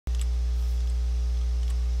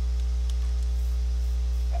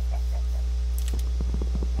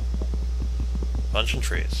punching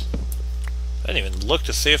trees. I didn't even look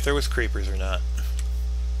to see if there was creepers or not.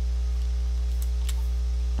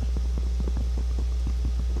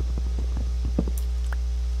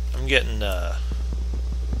 I'm getting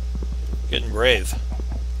brave.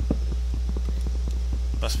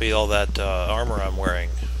 Must be all that armor I'm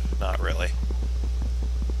wearing. Not really.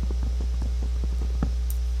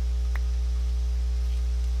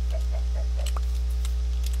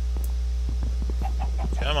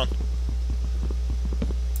 Come on.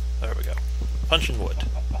 There we go. Punching wood.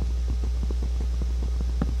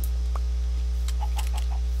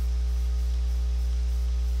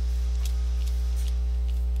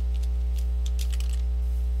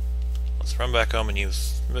 Let's run back home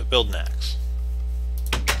and build an axe.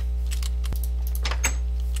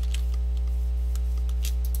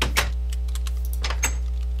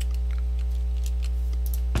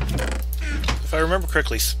 If I remember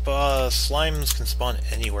correctly, slimes can spawn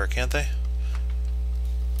anywhere, can't they?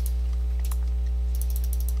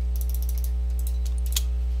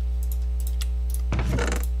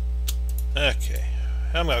 Okay,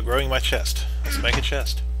 I'm outgrowing my chest. Let's make a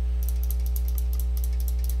chest.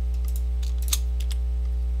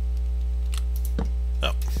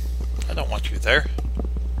 No, I don't want you there.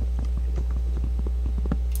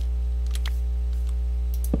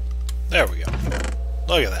 There we go.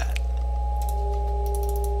 Look at that.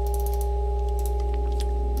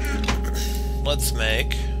 Let's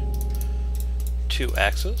make 2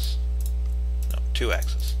 axes. No, 2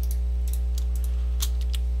 axes.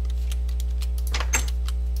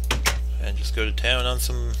 And just go to town on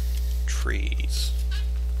some trees.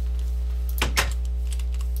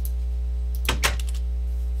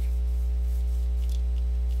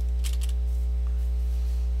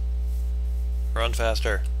 Run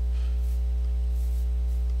faster.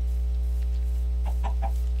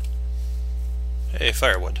 Hey,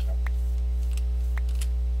 firewood.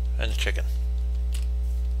 And a chicken.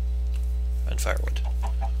 And firewood.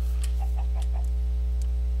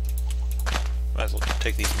 Might as well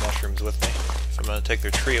take these mushrooms with me if I'm going to take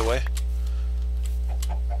their tree away.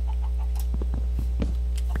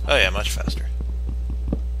 Oh yeah, much faster.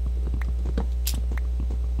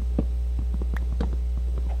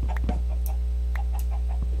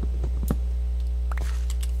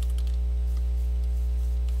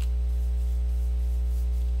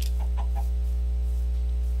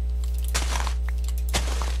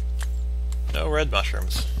 No red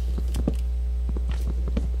mushrooms.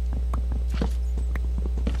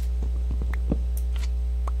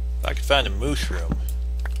 If I could find a mushroom,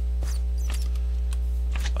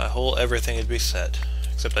 my whole everything would be set.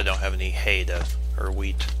 Except I don't have any hay or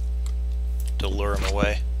wheat to lure them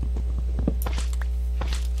away.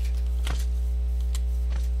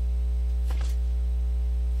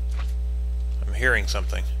 I'm hearing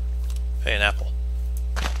something. Hey, an apple.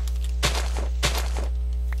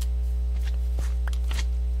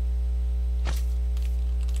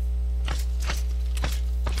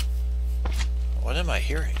 What am I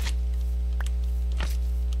hearing?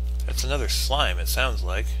 It's another slime, it sounds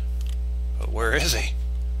like. But where is he?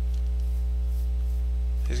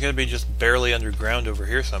 He's gonna be just barely underground over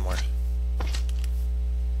here somewhere.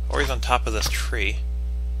 Or he's on top of this tree.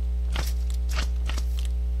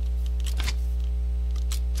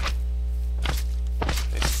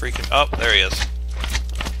 He's freaking... Oh, there he is.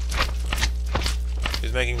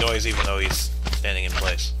 He's making noise even though he's standing in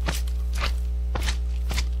place.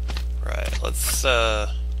 Right, let's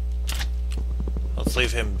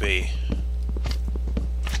leave him be.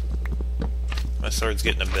 My sword's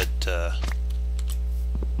getting a bit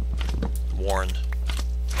worn.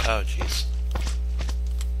 Oh jeez.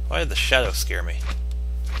 Why did the shadow scare me?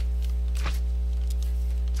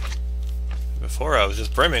 Before I was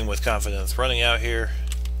just brimming with confidence, running out here.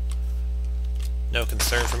 No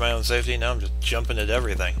concern for my own safety, now I'm just jumping at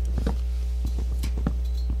everything.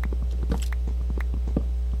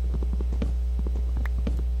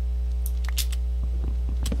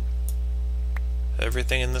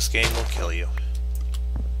 Everything in this game will kill you.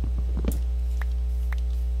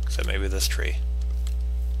 Except maybe this tree.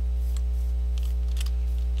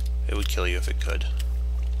 It would kill you if it could.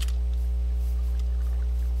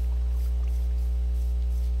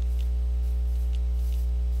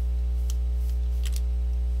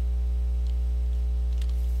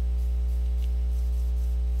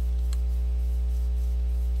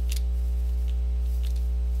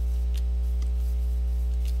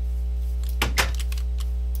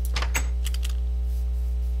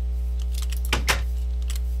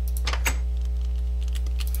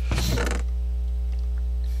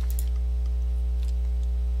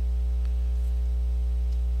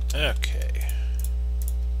 Okay.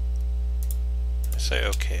 I say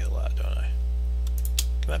okay a lot, don't I?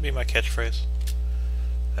 Can that be my catchphrase?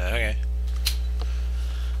 Okay.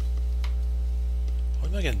 What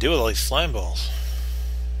am I going to do with all these slime balls?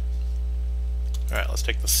 Alright, let's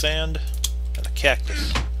take the sand and the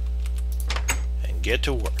cactus and get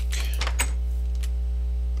to work.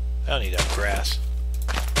 I don't need that grass.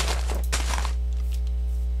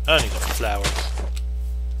 I don't need no flowers.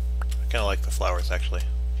 I kind of like the flowers, actually.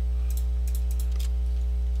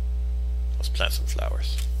 Let's plant some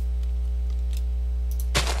flowers.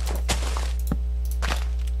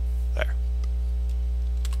 There.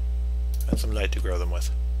 And some light to grow them with.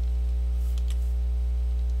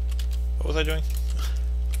 What was I doing?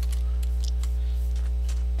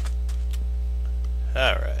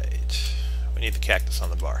 Alright. We need the cactus on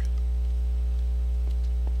the bar.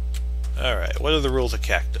 Alright, what are the rules of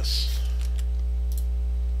cactus?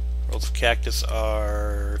 Rules of cactus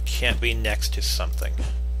are can't be next to something.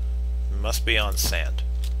 Must be on sand.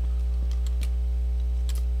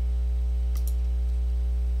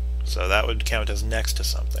 So that would count as next to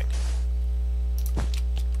something.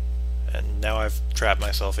 And now I've trapped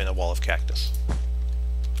myself in a wall of cactus.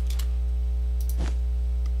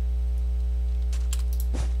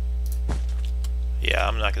 Yeah,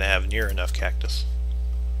 I'm not going to have near enough cactus.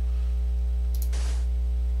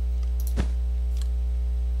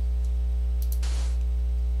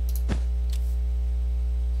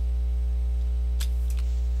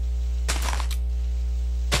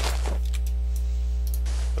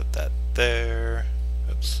 Put that there.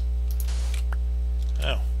 Oops.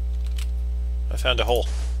 Oh. I found a hole.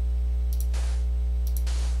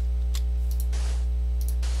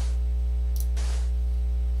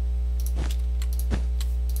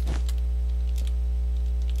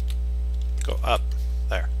 Go up.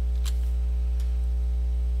 There.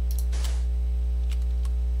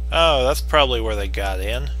 Oh, that's probably where they got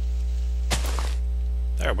in.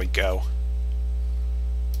 There we go.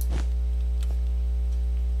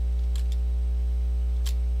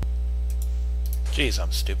 Jeez,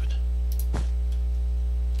 I'm stupid.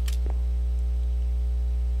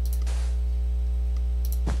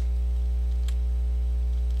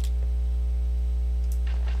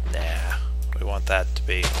 Nah, we want that to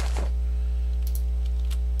be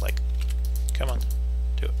like, come on,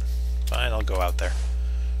 do it. Fine, I'll go out there.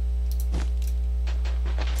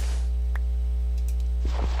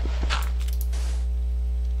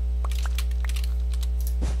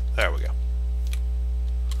 There we go.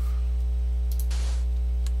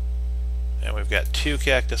 And we've got 2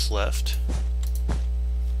 cactus left.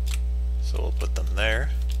 So we'll put them there.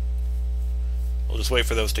 We'll just wait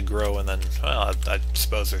for those to grow and then, well, I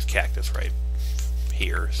suppose there's cactus right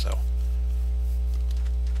here, so.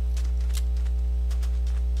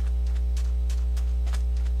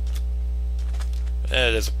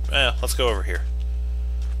 It is, let's go over here.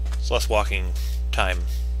 It's less walking time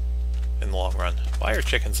in the long run. Why are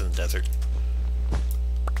chickens in the desert?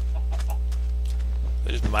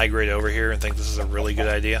 They just migrate over here and think this is a really good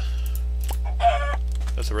idea.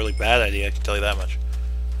 That's a really bad idea, I can tell you that much.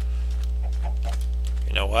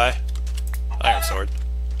 You know why? Iron sword.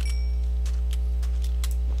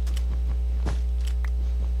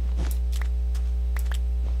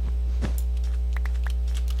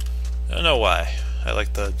 I don't know why. I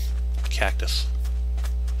like the cactus.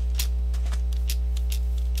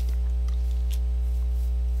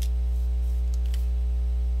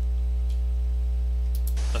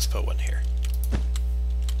 Let's put one here.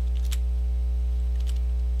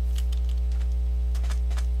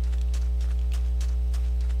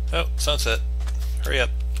 Oh, sunset. Hurry up.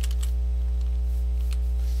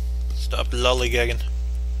 Stop lollygagging.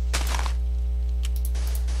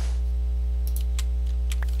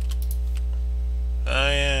 Oh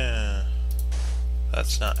yeah.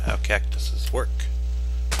 That's not how cactuses work.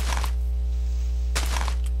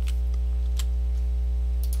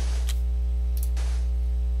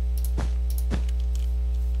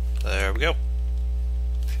 There we go.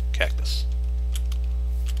 Cactus.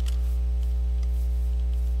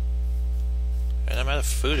 And I'm out of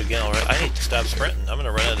food again already. I need to stop sprinting. I'm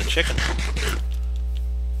gonna run out of chicken.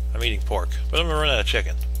 I'm eating pork, but I'm gonna run out of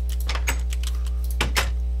chicken.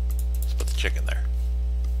 Let's put the chicken there.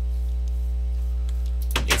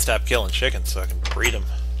 I need to stop killing chickens so I can breed them.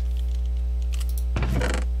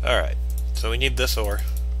 Alright, so we need this ore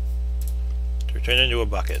to turn into a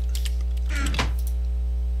bucket.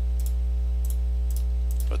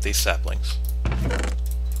 With these saplings.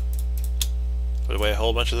 Put away a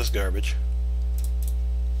whole bunch of this garbage.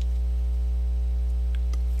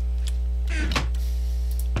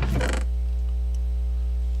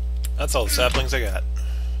 That's all the saplings I got.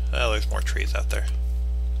 Oh, there's more trees out there.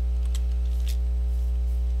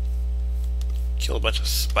 Kill a bunch of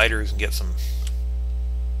spiders and get some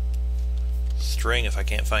string if I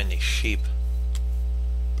can't find these sheep.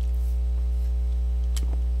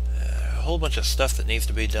 A whole bunch of stuff that needs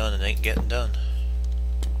to be done and ain't getting done.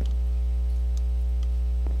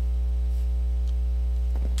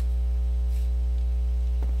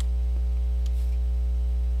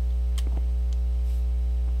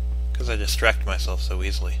 Because I distract myself so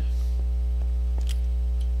easily.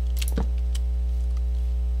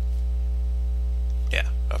 Yeah,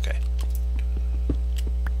 okay.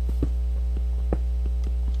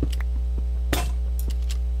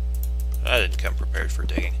 I didn't come prepared for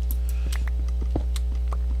digging.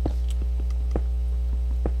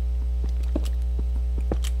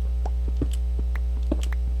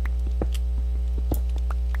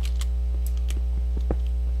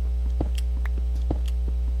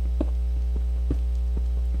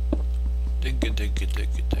 Dig.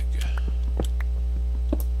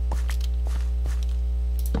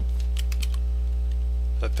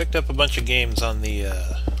 I picked up a bunch of games on the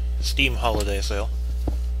Steam holiday sale.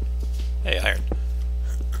 Hey, iron.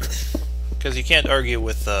 Because you can't argue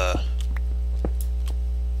with that's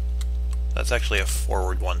actually a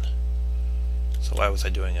forward one. So why was I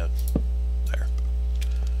doing a there?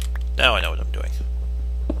 Now I know what I'm doing.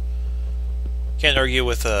 Can't argue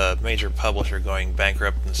with a major publisher going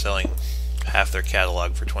bankrupt and selling half their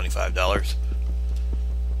catalog for $25.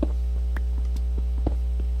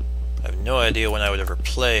 I have no idea when I would ever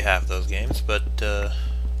play half those games, but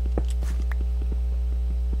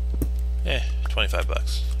yeah,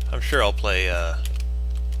 $25. I'm sure I'll play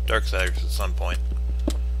Darksiders at some point.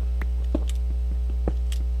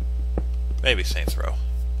 Maybe Saints Row.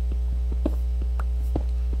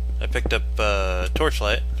 I picked up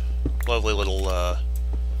Torchlight, lovely little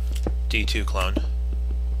D2 clone.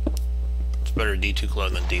 It's better D2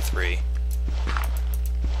 clone than D3.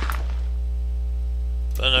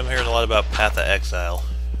 Then I'm hearing a lot about Path of Exile,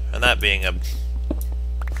 and that being a,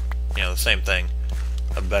 the same thing,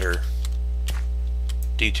 a better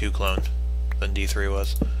D2 clone than D3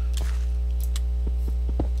 was.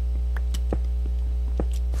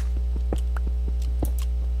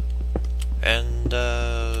 And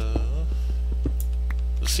The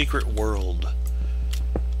Secret World,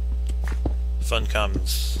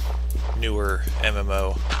 Funcom's newer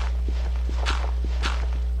MMO.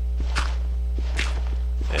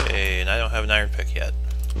 Hey, and I don't have an iron pick yet.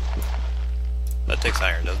 That takes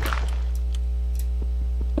iron, doesn't it?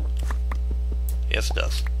 Yes, it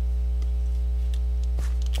does.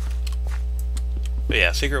 But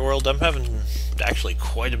yeah, Secret World, I'm having actually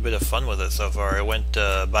quite a bit of fun with it so far. I went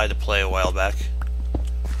buy to play a while back,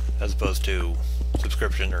 as opposed to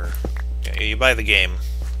subscription, or you buy the game,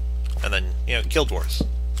 and then, Guild Wars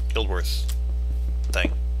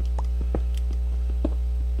thing.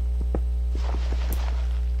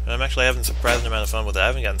 And I'm actually having a surprising amount of fun with it. I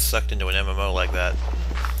haven't gotten sucked into an MMO like that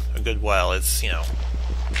a good while. It's,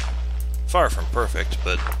 far from perfect,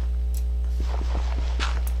 but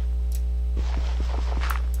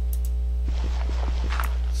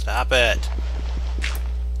stop it!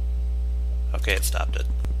 Okay, it stopped it.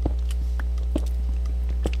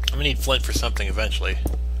 I'm gonna need flint for something eventually.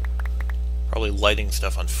 Probably lighting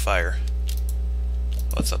stuff on fire.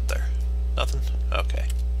 What's up there? Nothing? Okay.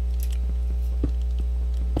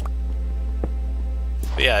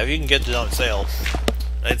 But yeah, if you can get it on sale,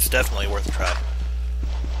 it's definitely worth a try.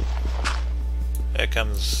 It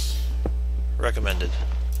comes recommended.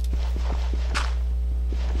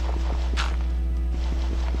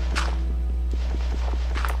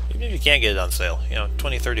 Even if you can't get it on sale,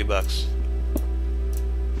 20, 30 bucks.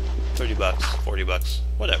 30 bucks, 40 bucks,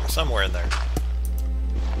 whatever, somewhere in there.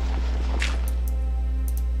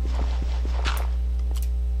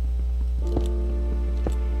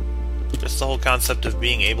 Just the whole concept of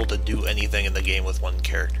being able to do anything in the game with one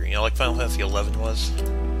character, like Final Fantasy XI was.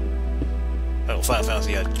 Well, Final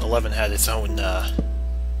Fantasy XI had its own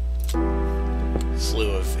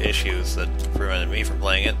slew of issues that prevented me from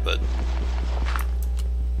playing it, but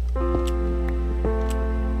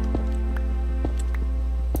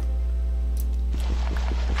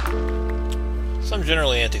so I'm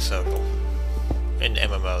generally antisocial in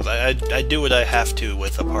MMOs. I do what I have to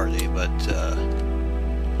with a party, but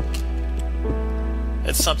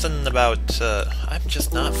it's something about I'm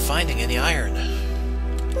just not finding any iron.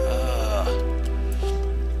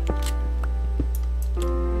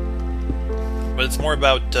 But it's more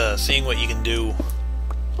about seeing what you can do,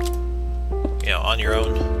 on your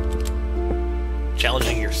own,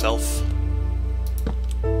 challenging yourself.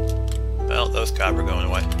 Well, those copper going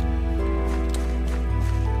away.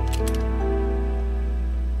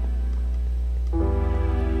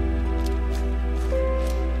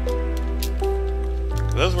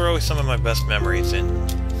 are always some of my best memories in,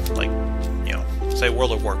 like, you know, say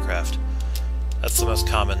World of Warcraft. That's the most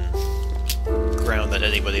common ground that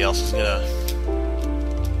anybody else is gonna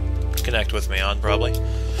connect with me on, probably.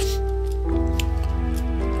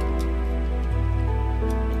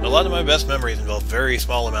 A lot of my best memories involve very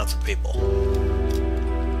small amounts of people.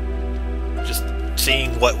 Just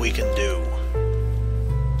seeing what we can do.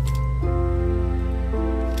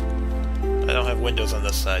 I don't have windows on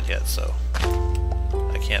this side yet, so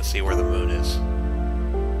I can't see where the moon is.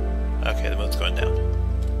 Okay, the moon's going down.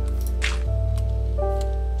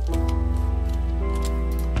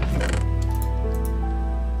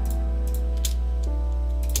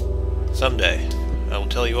 Someday, I will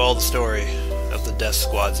tell you all the story of the death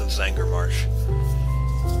squads of Zangarmarsh.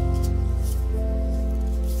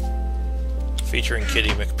 Featuring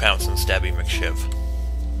Kitty McPounce and Stabby McShiv.